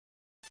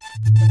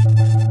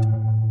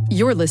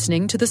You're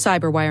listening to the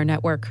Cyberwire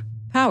Network,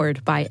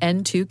 powered by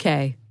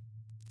N2K.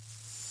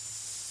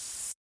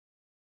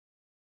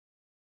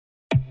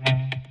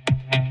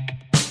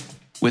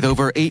 With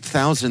over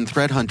 8,000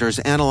 threat hunters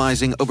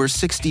analyzing over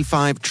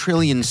 65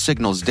 trillion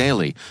signals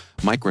daily,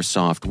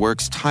 Microsoft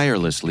works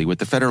tirelessly with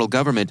the federal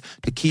government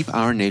to keep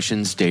our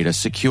nation's data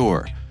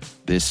secure.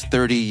 This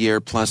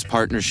 30-year-plus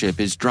partnership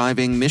is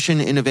driving mission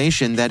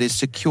innovation that is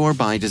secure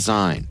by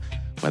design.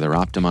 Whether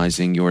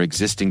optimizing your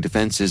existing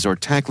defenses or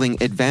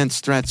tackling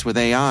advanced threats with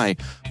AI,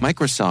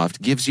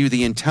 Microsoft gives you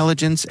the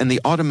intelligence and the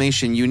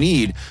automation you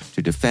need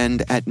to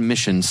defend at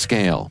mission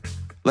scale.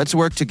 Let's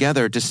work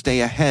together to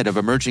stay ahead of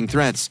emerging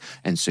threats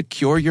and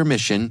secure your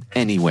mission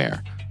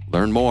anywhere.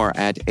 Learn more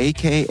at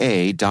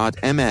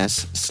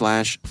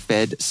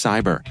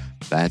aka.ms/fedcyber.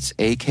 That's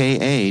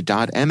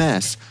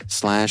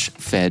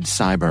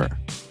aka.ms/fedcyber.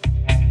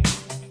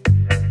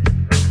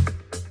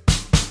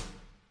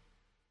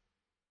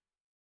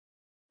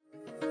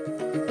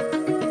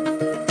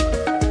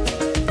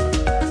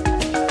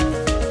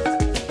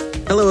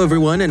 Hello,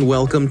 everyone, and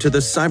welcome to the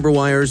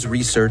CyberWire's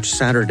Research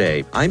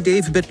Saturday. I'm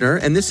Dave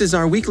Bittner, and this is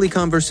our weekly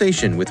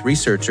conversation with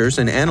researchers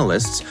and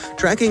analysts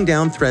tracking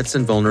down threats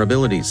and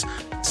vulnerabilities,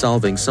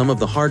 solving some of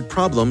the hard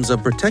problems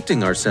of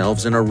protecting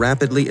ourselves in a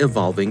rapidly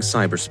evolving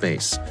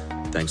cyberspace.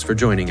 Thanks for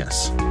joining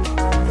us.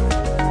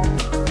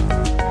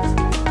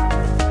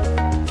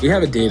 We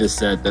have a data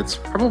set that's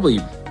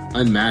probably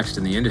unmatched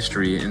in the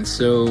industry, and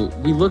so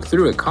we look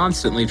through it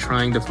constantly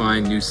trying to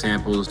find new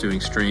samples doing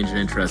strange and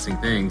interesting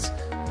things.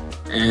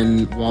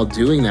 And while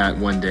doing that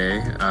one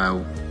day,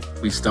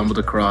 we stumbled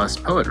across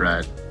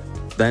PoetRat.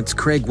 That's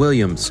Craig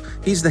Williams.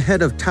 He's the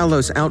head of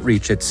Talos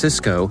Outreach at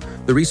Cisco.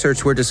 The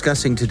research we're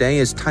discussing today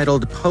is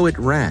titled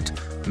PoetRat: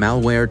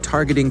 Malware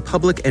Targeting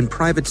Public and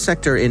Private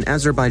Sector in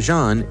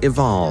Azerbaijan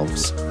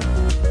Evolves.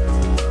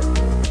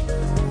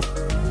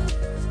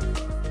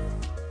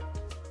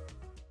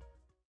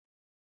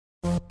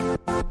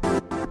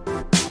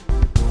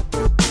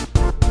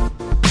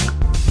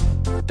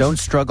 Don't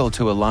struggle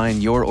to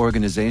align your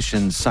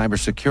organization's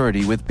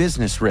cybersecurity with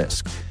business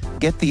risk.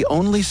 Get the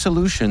only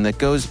solution that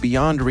goes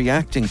beyond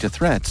reacting to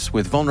threats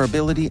with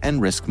vulnerability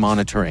and risk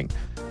monitoring.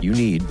 You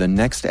need the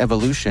next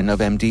evolution of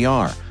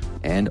MDR,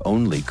 and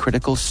only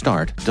Critical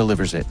Start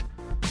delivers it.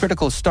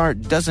 Critical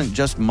Start doesn't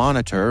just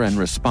monitor and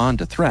respond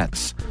to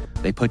threats.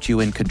 They put you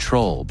in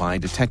control by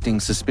detecting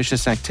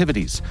suspicious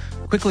activities,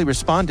 quickly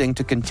responding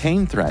to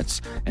contain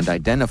threats, and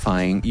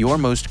identifying your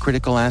most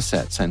critical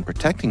assets and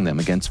protecting them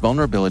against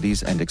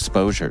vulnerabilities and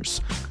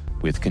exposures.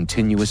 With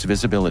continuous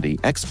visibility,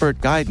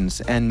 expert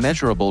guidance, and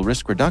measurable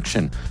risk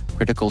reduction,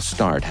 Critical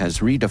Start has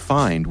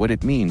redefined what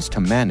it means to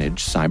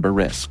manage cyber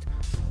risk.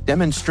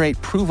 Demonstrate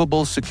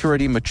provable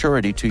security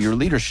maturity to your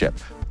leadership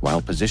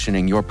while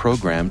positioning your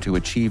program to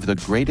achieve the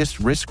greatest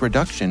risk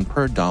reduction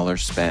per dollar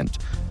spent.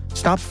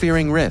 Stop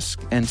fearing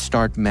risk and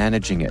start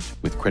managing it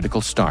with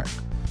Critical Start.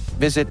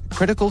 Visit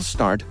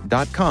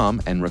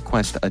criticalstart.com and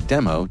request a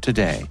demo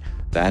today.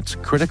 That's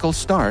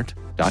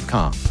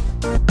criticalstart.com.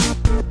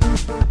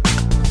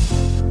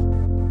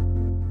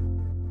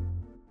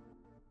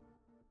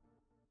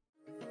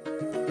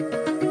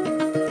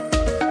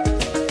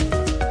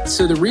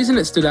 So the reason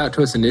it stood out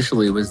to us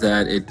initially was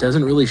that it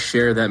doesn't really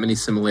share that many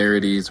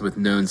similarities with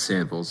known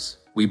samples.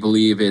 We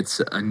believe it's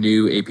a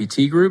new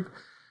APT group,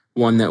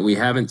 one that we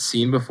haven't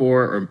seen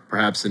before, or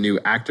perhaps a new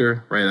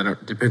actor, right?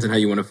 Depends on how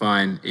you want to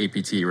find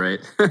APT, right?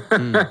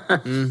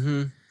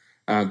 Mm-hmm.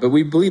 But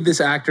we believe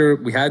this actor,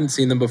 we hadn't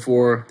seen them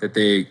before, that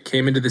they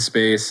came into the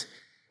space,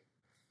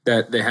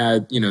 that they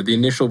had, the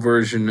initial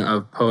version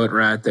of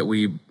PoetRat that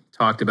we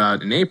talked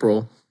about in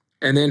April,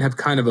 and then have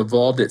kind of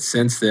evolved it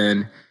since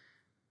then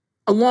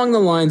along the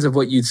lines of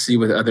what you'd see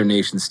with other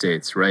nation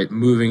states, right?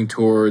 Moving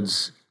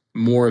towards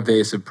more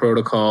evasive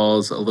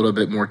protocols, a little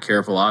bit more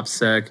careful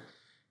OPSEC,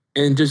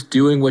 and just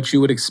doing what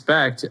you would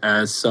expect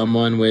as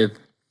someone with,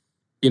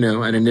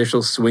 an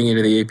initial swing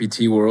into the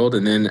APT world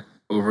and then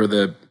over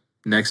the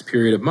next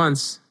period of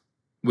months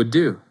would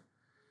do.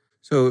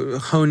 So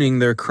honing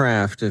their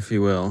craft, if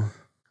you will.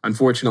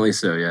 Unfortunately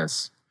so,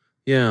 yes.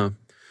 Yeah.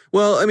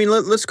 Well, I mean,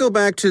 let's go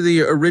back to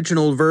the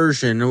original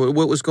version.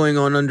 What was going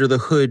on under the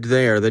hood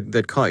there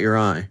that caught your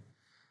eye?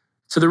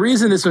 So the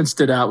reason this one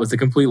stood out was the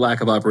complete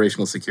lack of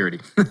operational security.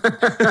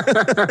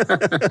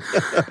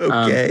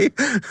 Okay.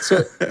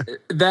 So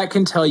that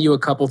can tell you a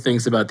couple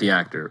things about the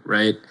actor,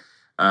 right?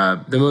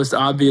 The most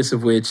obvious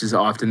of which is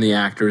often the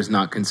actor is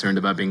not concerned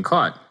about being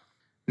caught.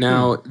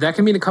 Now, that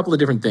can mean a couple of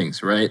different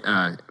things, right?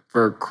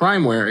 For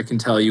crimeware, it can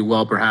tell you,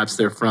 well, perhaps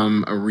they're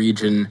from a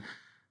region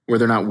where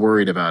they're not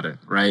worried about it,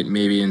 right?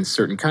 Maybe in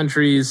certain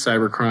countries,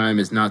 cybercrime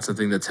is not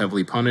something that's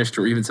heavily punished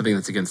or even something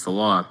that's against the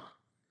law.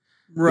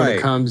 Right. When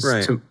it comes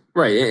to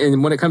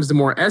and when it comes to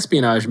more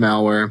espionage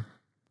malware,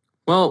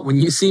 well, when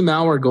you see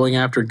malware going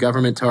after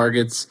government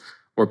targets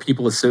or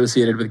people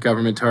associated with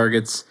government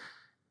targets,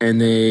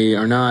 and they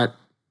are not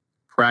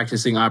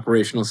practicing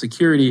operational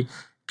security,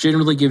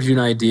 generally gives you an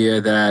idea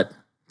that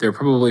they're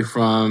probably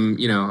from,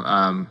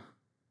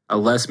 a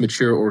less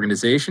mature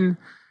organization,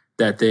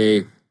 that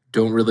they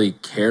don't really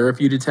care if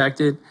you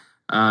detect it,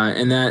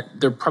 and that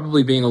they're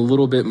probably being a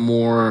little bit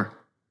more,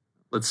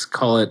 let's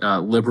call it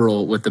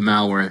liberal with the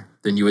malware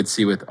than you would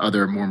see with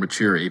other more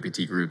mature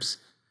APT groups.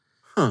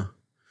 Huh.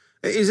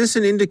 Is this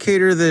an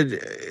indicator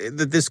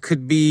that this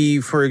could be,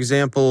 for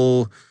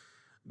example,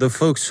 the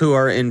folks who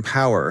are in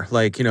power?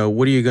 Like,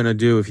 what are you going to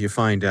do if you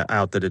find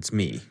out that it's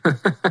me?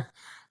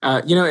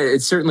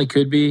 It certainly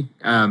could be.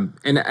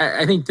 And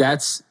I think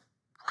that's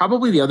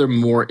probably the other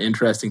more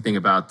interesting thing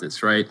about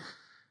this, right?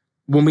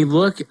 When we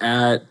look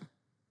at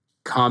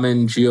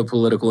common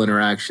geopolitical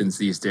interactions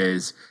these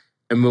days,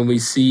 and when we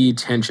see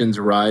tensions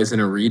rise in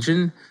a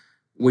region,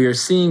 we are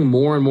seeing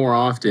more and more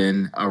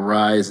often a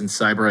rise in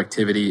cyber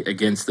activity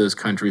against those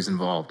countries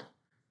involved,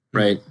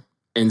 right?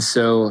 And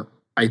so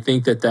I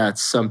think that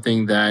that's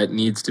something that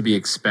needs to be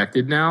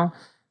expected now,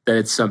 that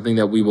it's something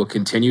that we will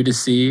continue to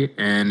see.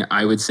 And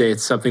I would say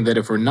it's something that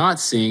if we're not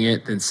seeing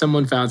it, then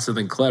someone found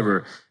something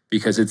clever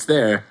because it's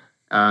there.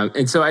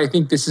 And so I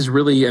think this is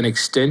really an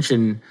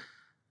extension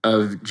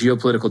of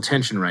geopolitical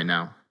tension right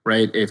now,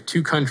 right? If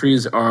two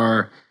countries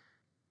are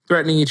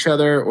threatening each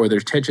other or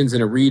there's tensions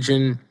in a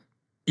region,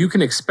 you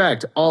can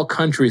expect all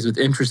countries with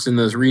interest in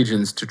those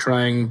regions to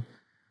trying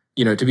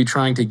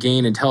to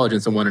gain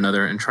intelligence on one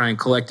another and try and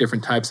collect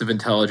different types of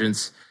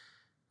intelligence,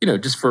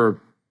 just for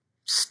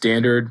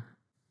standard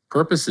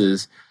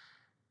purposes.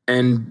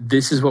 And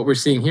this is what we're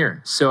seeing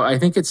here. So I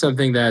think it's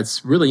something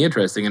that's really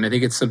interesting. And I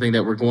think it's something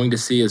that we're going to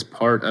see as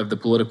part of the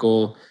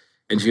political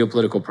and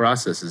geopolitical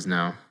processes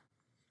now.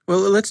 Well,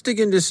 let's dig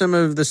into some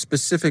of the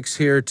specifics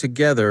here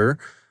together.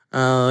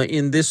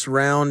 In this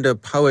round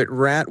of Poet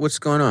Rat, what's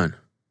going on?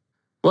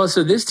 Well,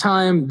 so this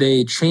time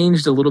they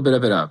changed a little bit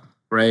of it up,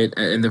 right?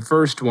 In the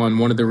first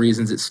one of the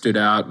reasons it stood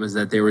out was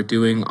that they were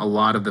doing a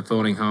lot of the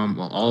phoning home,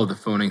 all of the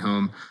phoning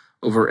home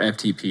over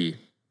FTP,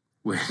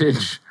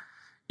 which,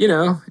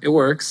 it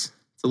works.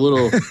 It's a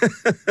little,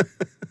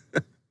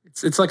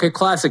 it's like a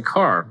classic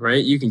car,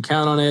 right? You can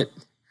count on it.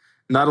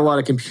 Not a lot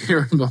of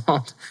computer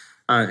involved.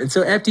 And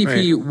so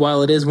FTP, right,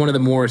 while it is one of the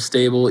more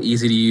stable,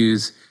 easy to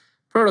use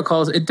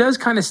protocols, it does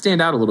kind of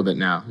stand out a little bit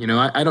now.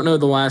 I don't know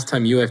the last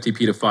time you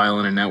FTP'd a file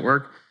on a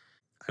network.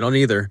 I don't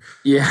either.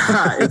 Yeah,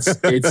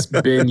 it's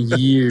been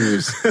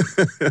years.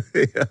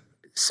 Yeah.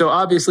 So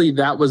obviously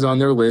that was on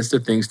their list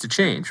of things to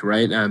change,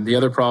 right? The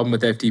other problem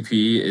with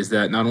FTP is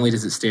that not only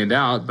does it stand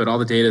out, but all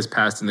the data is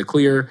passed in the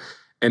clear.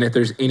 And if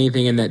there's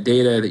anything in that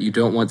data that you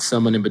don't want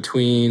someone in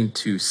between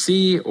to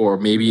see, or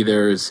maybe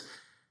there's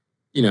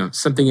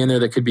something in there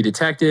that could be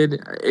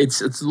detected,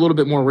 it's a little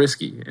bit more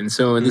risky. And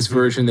so in this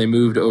version, they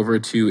moved over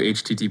to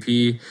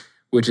HTTP,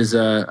 which is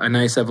a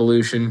nice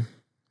evolution.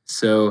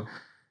 So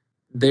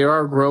they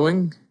are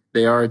growing.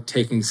 They are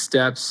taking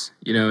steps.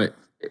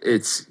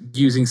 It's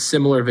using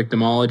similar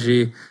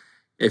victimology.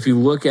 If you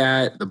look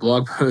at the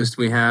blog post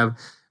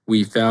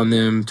we found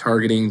them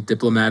targeting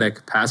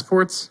diplomatic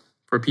passports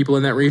for people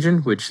in that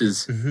region, which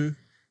is, when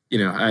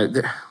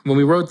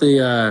we wrote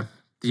the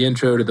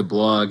intro to the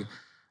blog,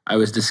 I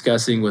was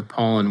discussing with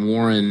Paul and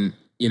Warren,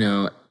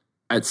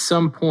 at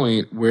some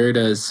point, where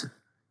does,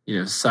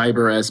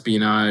 cyber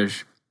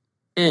espionage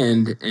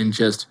end and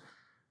just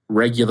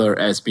regular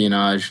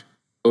espionage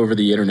over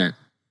the internet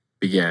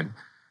begin?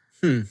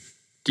 Do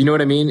you know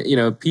what I mean?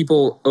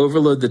 People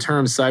overload the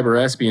term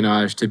cyber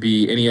espionage to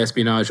be any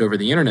espionage over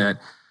the internet.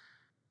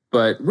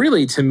 But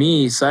really, to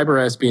me, cyber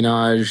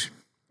espionage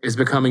is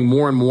becoming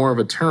more and more of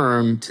a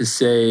term to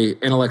say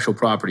intellectual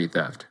property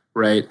theft,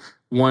 right?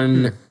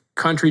 One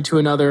country to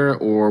another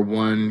or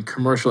one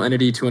commercial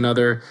entity to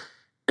another.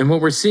 And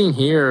what we're seeing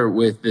here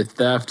with the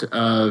theft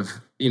of,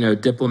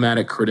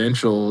 diplomatic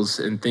credentials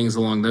and things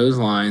along those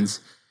lines,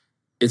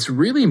 it's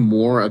really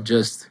more of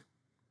just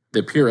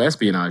the pure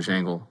espionage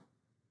angle.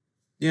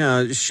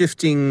 Yeah,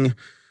 shifting,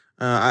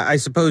 I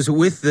suppose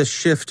with the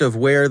shift of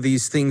where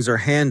these things are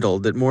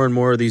handled, that more and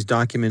more of these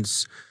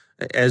documents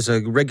as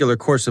a regular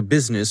course of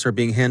business are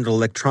being handled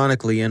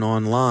electronically and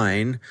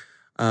online.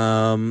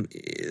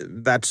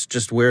 That's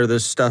just where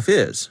this stuff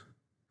is.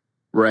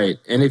 Right.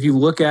 And if you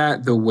look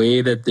at the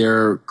way that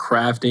they're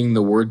crafting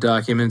the Word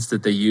documents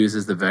that they use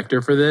as the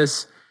vector for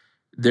this,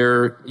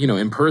 they're,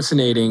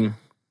 impersonating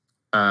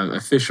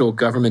official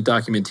government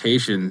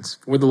documentations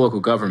for the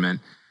local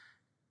government.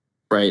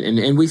 Right.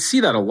 And we see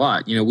that a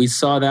lot. We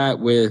saw that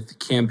with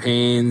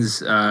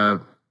campaigns, in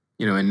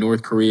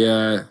North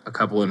Korea, a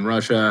couple in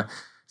Russia.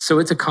 So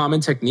it's a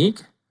common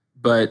technique,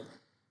 but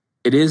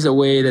it is a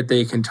way that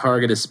they can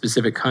target a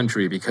specific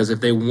country, because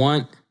if they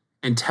want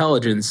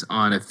intelligence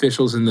on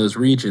officials in those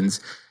regions,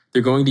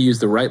 they're going to use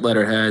the right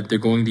letterhead, they're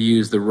going to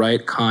use the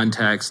right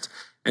context.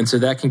 And so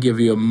that can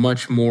give you a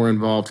much more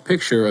involved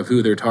picture of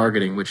who they're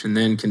targeting, which and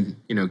then can,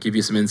 give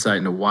you some insight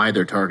into why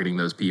they're targeting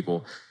those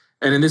people.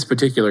 And in this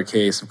particular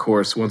case, of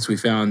course, once we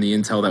found the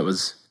intel that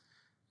was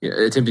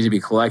attempting to be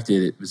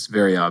collected, it was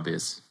very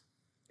obvious.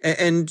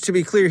 And to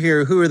be clear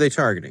here, who are they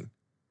targeting?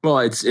 Well,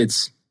 I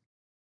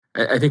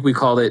think we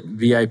called it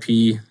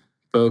VIP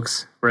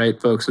folks,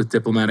 right? Folks with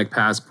diplomatic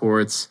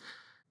passports.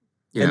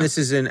 And this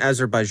is in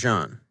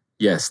Azerbaijan.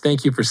 Yes,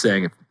 thank you for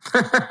saying it.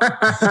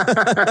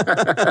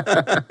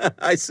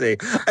 I see.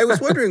 I was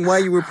wondering why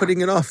you were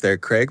putting it off there,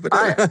 Craig. But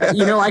I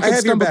can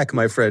have your back,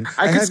 my friend.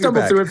 I can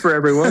stumble through it for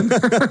everyone.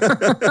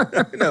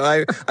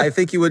 I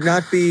think you would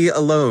not be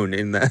alone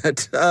in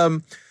that.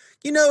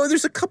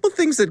 There's a couple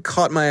things that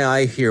caught my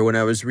eye here when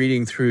I was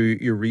reading through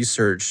your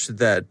research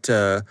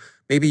that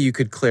maybe you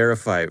could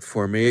clarify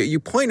for me. You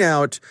point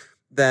out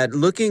that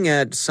looking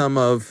at some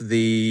of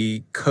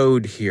the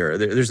code here,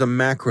 there's a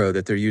macro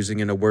that they're using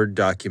in a Word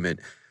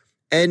document,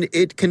 and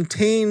it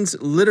contains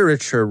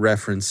literature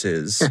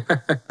references.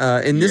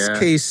 In this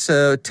case,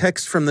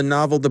 text from the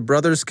novel The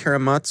Brothers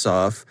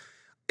Karamazov.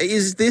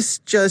 Is this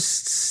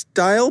just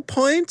style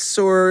points,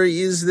 or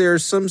is there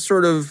some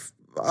sort of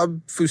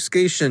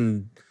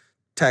obfuscation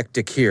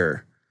tactic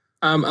here?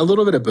 A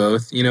little bit of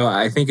both.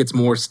 I think it's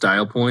more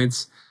style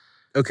points.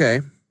 Okay.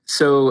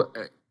 So,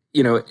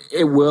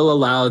 it will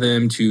allow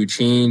them to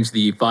change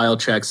the file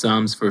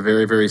checksums for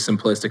very, very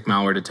simplistic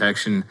malware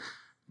detection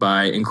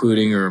by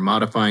including or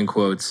modifying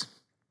quotes.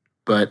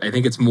 But I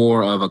think it's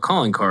more of a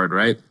calling card,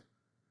 right?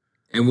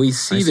 And we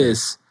see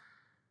this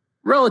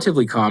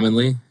relatively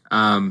commonly.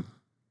 I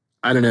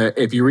don't know.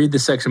 If you read the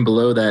section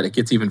below that, it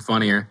gets even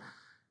funnier.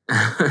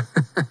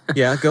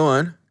 Yeah, go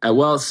on.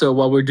 So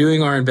while we're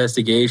doing our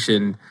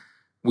investigation,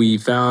 we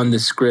found the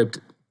script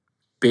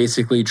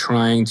basically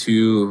trying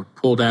to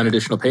pull down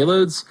additional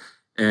payloads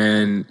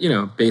and,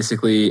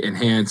 basically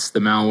enhance the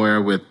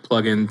malware with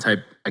plugin type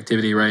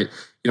activity, right?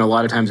 A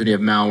lot of times when you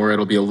have malware,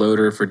 it'll be a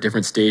loader for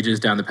different stages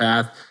down the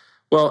path.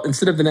 Well,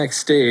 instead of the next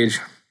stage,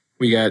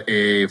 we got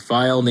a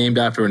file named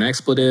after an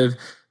expletive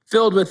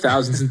filled with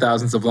thousands and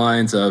thousands of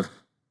lines of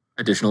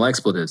additional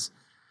expletives.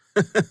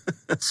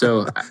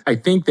 So I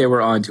think they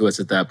were on to us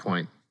at that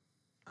point.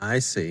 I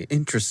see.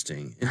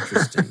 Interesting.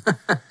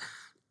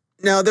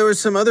 Now, there were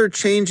some other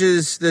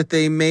changes that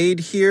they made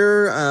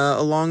here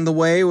along the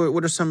way.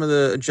 What are some of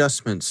the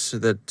adjustments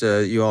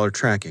that you all are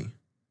tracking?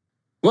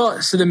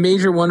 Well, so the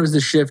major one was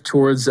the shift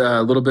towards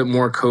a little bit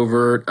more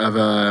covert of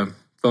a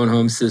phone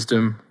home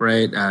system,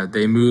 right?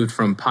 They moved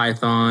from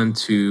Python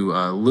to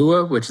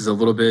Lua, which is a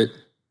little bit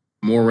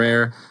more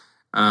rare.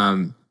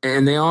 And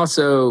they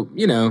also,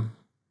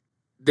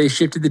 they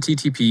shifted the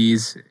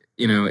TTPs.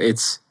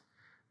 It's,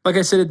 like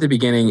I said at the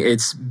beginning,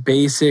 it's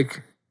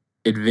basic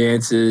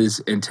advances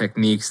and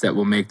techniques that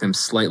will make them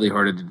slightly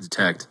harder to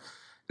detect.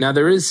 Now,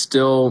 there is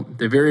still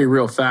the very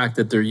real fact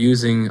that they're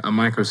using a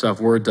Microsoft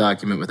Word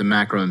document with a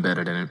macro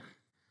embedded in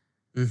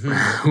it,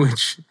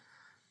 which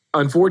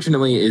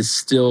unfortunately is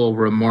still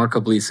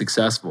remarkably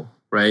successful,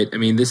 right? I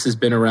mean, this has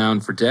been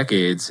around for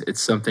decades.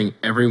 It's something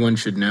everyone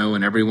should know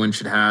and everyone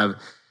should have,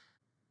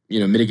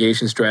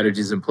 mitigation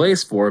strategies in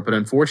place for it. But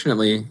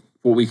unfortunately,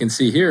 what we can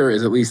see here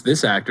is at least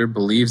this actor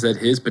believes that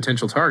his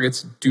potential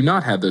targets do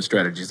not have those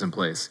strategies in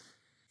place.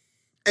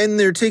 And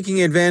they're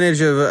taking advantage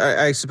of,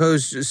 I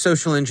suppose,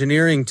 social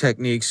engineering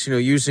techniques,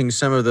 using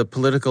some of the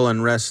political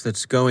unrest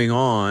that's going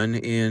on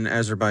in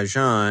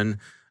Azerbaijan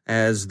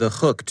as the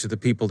hook to the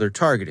people they're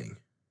targeting.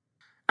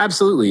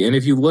 Absolutely. And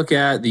if you look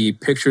at the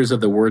pictures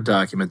of the Word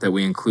document that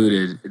we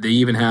included, they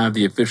even have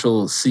the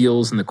official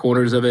seals in the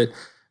corners of it.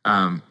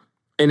 And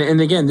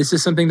again, this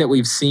is something that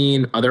we've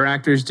seen other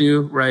actors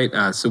do,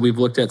 right? So we've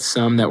looked at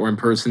some that were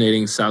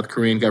impersonating South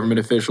Korean government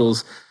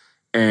officials,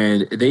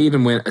 and they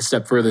even went a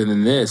step further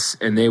than this,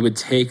 and they would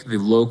take the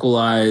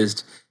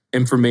localized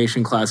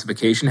information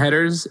classification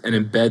headers and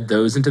embed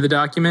those into the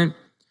document.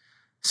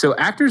 So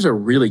actors are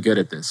really good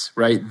at this,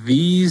 right?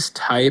 These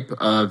type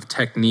of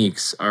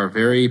techniques are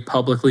very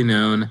publicly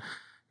known.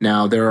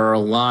 Now, there are a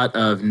lot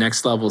of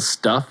next level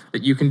stuff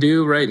that you can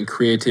do, right? And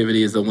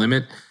creativity is the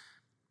limit.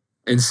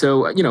 And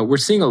so, we're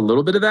seeing a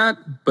little bit of that,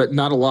 but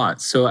not a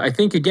lot. So I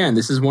think, again,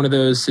 this is one of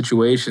those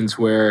situations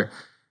where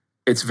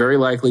it's very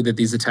likely that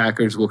these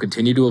attackers will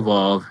continue to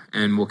evolve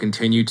and will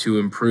continue to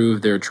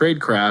improve their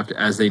tradecraft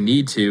as they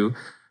need to.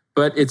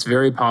 But it's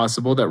very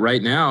possible that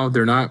right now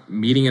they're not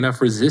meeting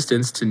enough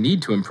resistance to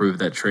need to improve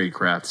that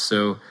tradecraft.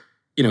 So,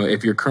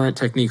 if your current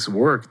techniques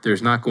work,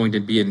 there's not going to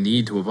be a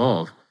need to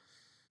evolve.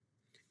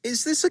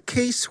 Is this a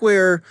case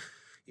where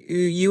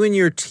you and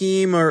your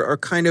team are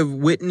kind of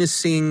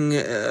witnessing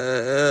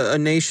a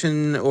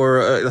nation or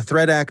a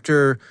threat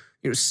actor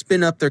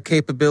spin up their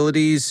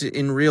capabilities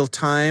in real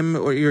time,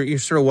 or you're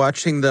sort of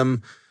watching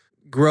them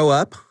grow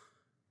up?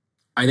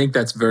 I think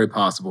that's very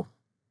possible.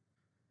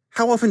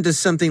 How often does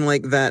something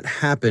like that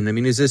happen? I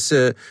mean, is this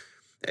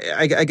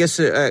I guess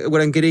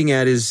what I'm getting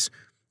at is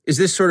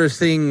this sort of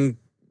thing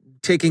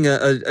taking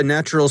a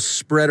natural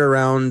spread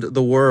around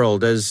the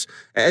world? As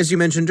you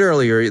mentioned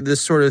earlier,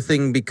 this sort of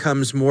thing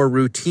becomes more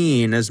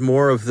routine as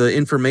more of the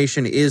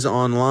information is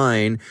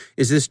online.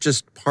 Is this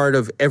just part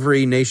of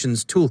every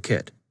nation's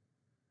toolkit?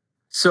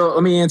 So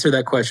let me answer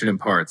that question in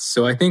parts.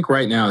 So I think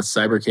right now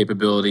cyber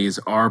capabilities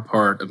are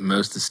part of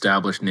most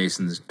established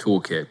nations'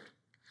 toolkit.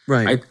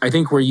 Right. I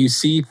think where you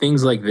see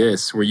things like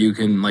this, where you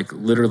can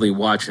literally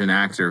watch an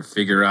actor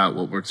figure out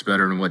what works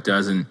better and what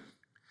doesn't,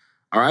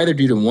 are either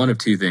due to one of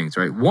two things,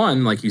 right?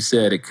 One, like you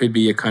said, it could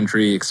be a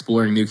country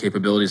exploring new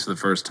capabilities for the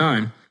first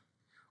time,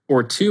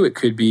 Or two, it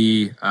could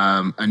be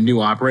a new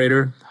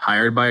operator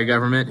hired by a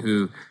government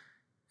who,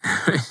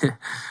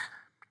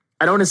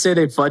 I don't want to say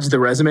they fudged the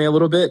resume a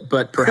little bit,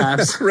 but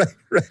perhaps. Right.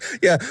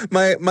 Yeah,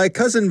 my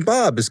cousin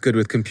Bob is good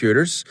with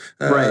computers.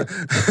 Right.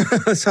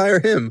 Let's hire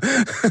him.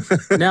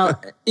 Now,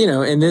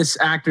 in this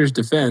actor's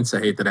defense, I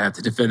hate that I have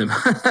to defend him.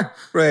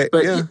 Right.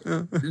 But yeah.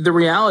 The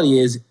reality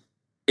is,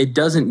 it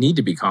doesn't need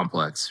to be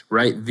complex,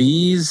 right?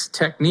 These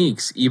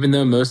techniques, even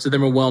though most of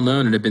them are well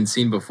known and have been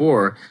seen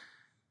before,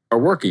 are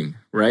working,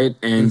 right?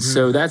 And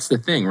so that's the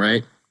thing,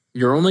 right?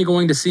 You're only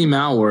going to see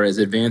malware as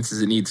advanced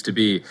as it needs to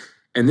be.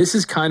 And this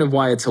is kind of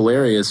why it's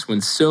hilarious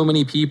when so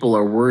many people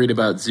are worried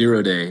about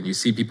zero day and you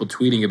see people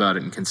tweeting about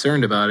it and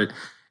concerned about it.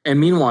 And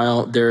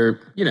meanwhile, they're,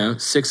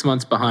 6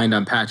 months behind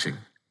on patching.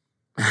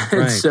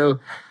 Right. So,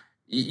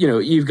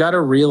 you've got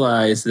to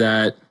realize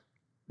that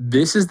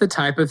this is the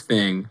type of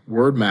thing,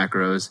 word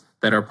macros,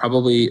 that are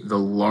probably the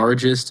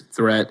largest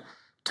threat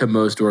to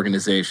most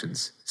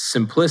organizations.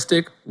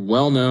 Simplistic,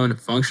 well-known,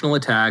 functional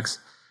attacks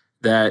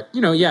that,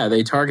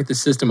 they target the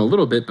system a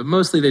little bit, but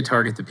mostly they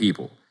target the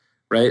people,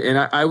 right? And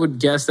I would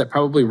guess that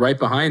probably right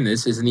behind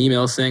this is an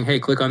email saying, hey,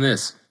 click on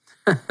this.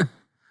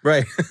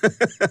 Right.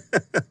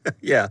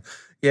 Yeah.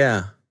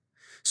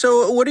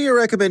 So what are your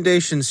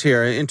recommendations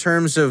here in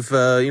terms of,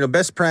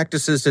 best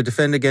practices to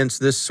defend against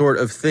this sort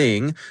of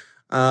thing?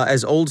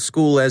 As old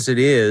school as it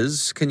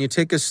is, can you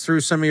take us through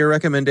some of your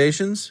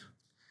recommendations?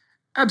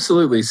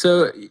 Absolutely.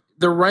 So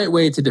the right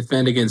way to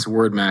defend against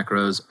word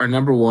macros are,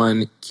 number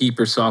one, keep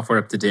your software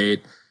up to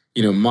date.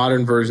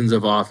 Modern versions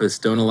of Office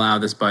don't allow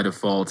this by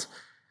default.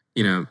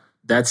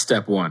 That's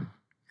step one.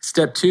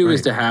 Step two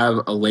is to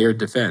have a layered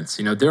defense.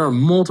 There are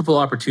multiple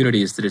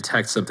opportunities to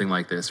detect something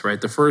like this,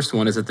 right? The first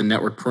one is at the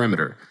network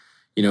perimeter.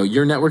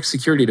 Your network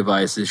security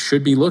devices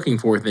should be looking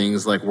for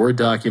things like Word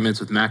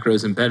documents with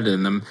macros embedded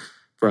in them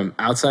from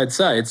outside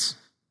sites,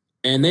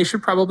 and they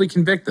should probably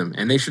convict them.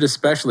 And they should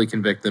especially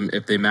convict them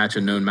if they match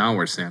a known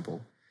malware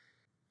sample.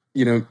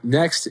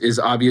 Next is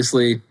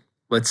obviously,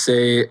 let's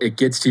say it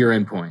gets to your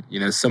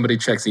endpoint. Somebody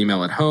checks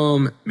email at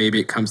home. Maybe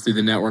it comes through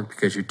the network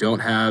because you don't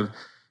have,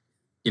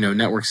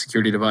 network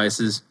security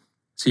devices.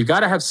 So you've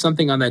got to have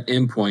something on that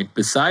endpoint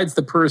besides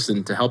the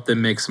person to help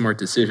them make smart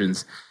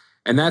decisions.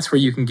 And that's where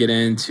you can get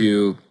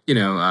into,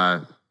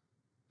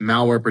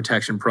 malware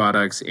protection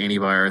products,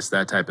 antivirus,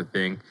 that type of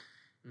thing.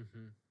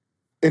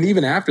 And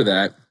even after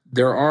that,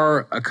 there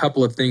are a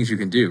couple of things you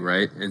can do,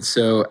 right? And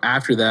so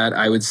after that,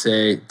 I would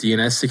say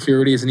DNS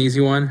security is an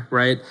easy one,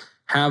 right?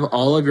 Have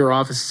all of your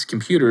Office's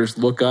computers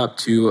look up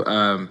to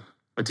a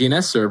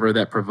DNS server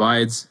that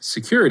provides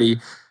security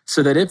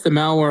so that if the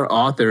malware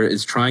author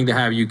is trying to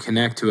have you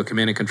connect to a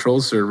command and control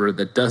server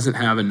that doesn't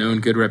have a known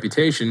good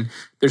reputation,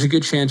 there's a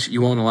good chance you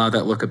won't allow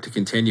that lookup to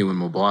continue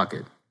and will block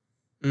it.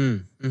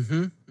 And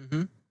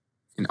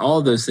all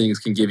of those things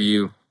can give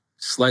you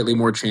slightly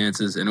more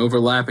chances and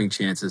overlapping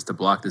chances to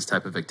block this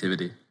type of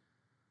activity.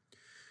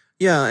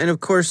 Yeah, and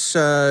of course,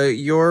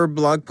 your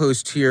blog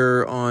post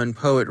here on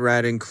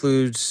PoetRat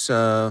includes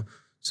some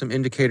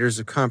indicators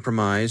of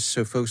compromise,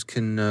 so folks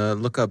can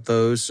look up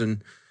those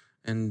and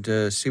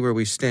see where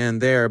we stand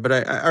there.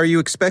 But are you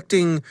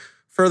expecting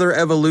further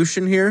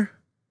evolution here?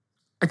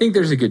 I think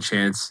there's a good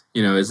chance,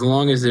 as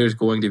long as there's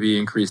going to be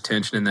increased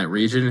tension in that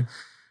region,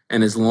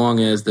 and as long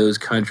as those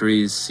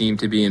countries seem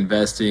to be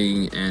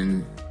investing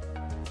in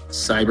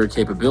cyber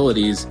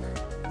capabilities,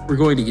 we're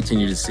going to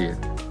continue to see it.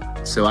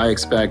 So I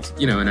expect,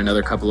 in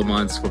another couple of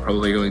months, we're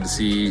probably going to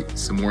see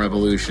some more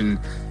evolution,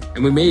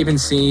 and we may even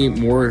see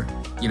more,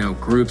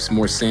 groups,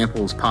 more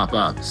samples pop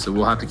up. So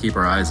we'll have to keep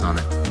our eyes on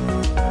it.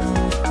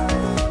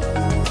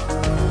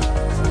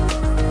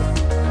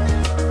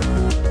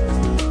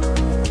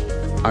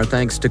 Our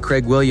thanks to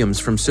Craig Williams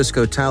from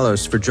Cisco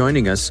Talos for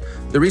joining us.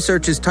 The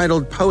research is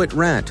titled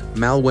PoetRat,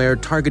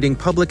 Malware Targeting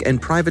Public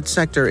and Private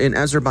Sector in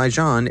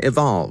Azerbaijan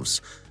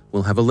Evolves.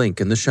 We'll have a link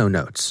in the show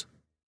notes.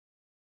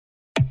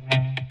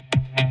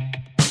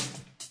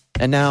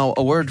 And now,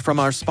 a word from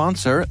our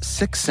sponsor,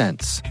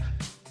 Syxsense.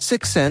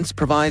 Syxsense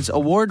provides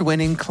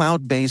award-winning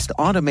cloud-based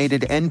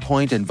automated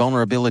endpoint and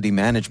vulnerability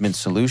management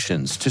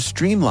solutions to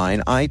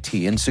streamline IT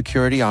and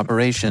security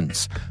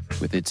operations.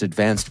 With its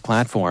advanced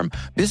platform,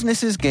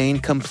 businesses gain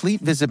complete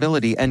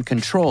visibility and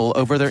control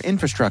over their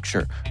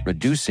infrastructure,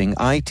 reducing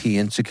IT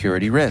and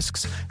security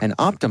risks and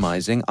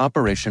optimizing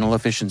operational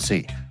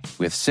efficiency.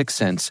 With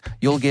Syxsense,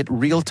 you'll get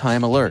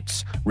real-time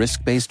alerts,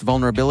 risk-based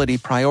vulnerability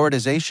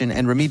prioritization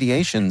and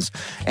remediations,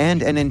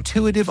 and an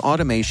intuitive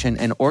automation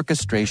and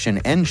orchestration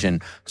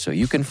engine so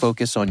you can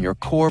focus on your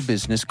core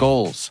business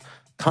goals,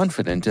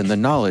 confident in the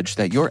knowledge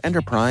that your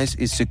enterprise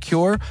is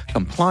secure,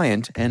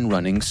 compliant, and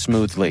running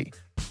smoothly.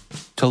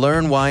 To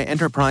learn why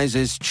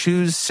enterprises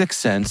choose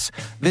Syxsense,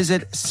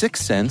 visit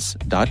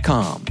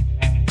syxsense.com.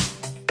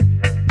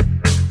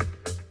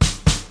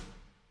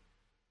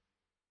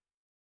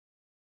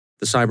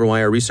 The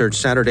CyberWire Research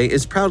Saturday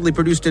is proudly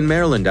produced in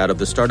Maryland out of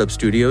the startup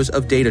studios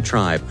of Data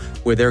Tribe,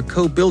 where they're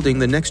co-building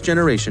the next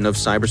generation of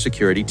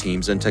cybersecurity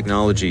teams and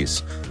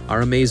technologies.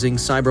 Our amazing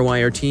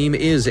CyberWire team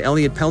is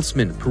Elliot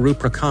Peltzman, Puru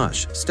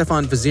Prakash,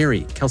 Stefan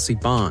Vaziri, Kelsey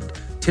Bond,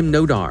 Tim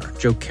Nodar,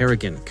 Joe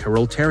Kerrigan,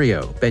 Carol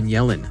Terrio, Ben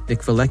Yellen, Nick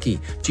Valecki,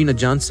 Gina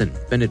Johnson,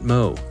 Bennett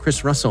Moe,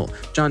 Chris Russell,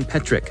 John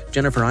Petrick,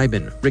 Jennifer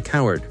Iben, Rick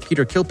Howard,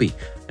 Peter Kilpie,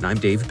 and I'm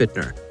Dave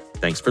Bittner.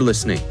 Thanks for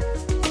listening.